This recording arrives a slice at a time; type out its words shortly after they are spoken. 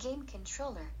Game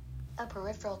controller. A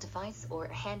peripheral device or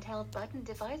handheld button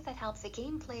device that helps a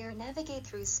game player navigate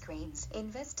through screens,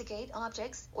 investigate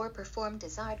objects, or perform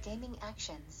desired gaming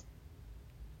actions.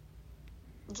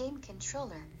 Game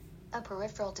controller. A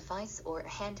peripheral device or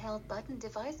handheld button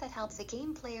device that helps a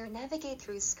game player navigate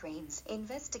through screens,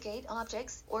 investigate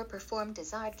objects, or perform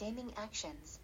desired gaming actions.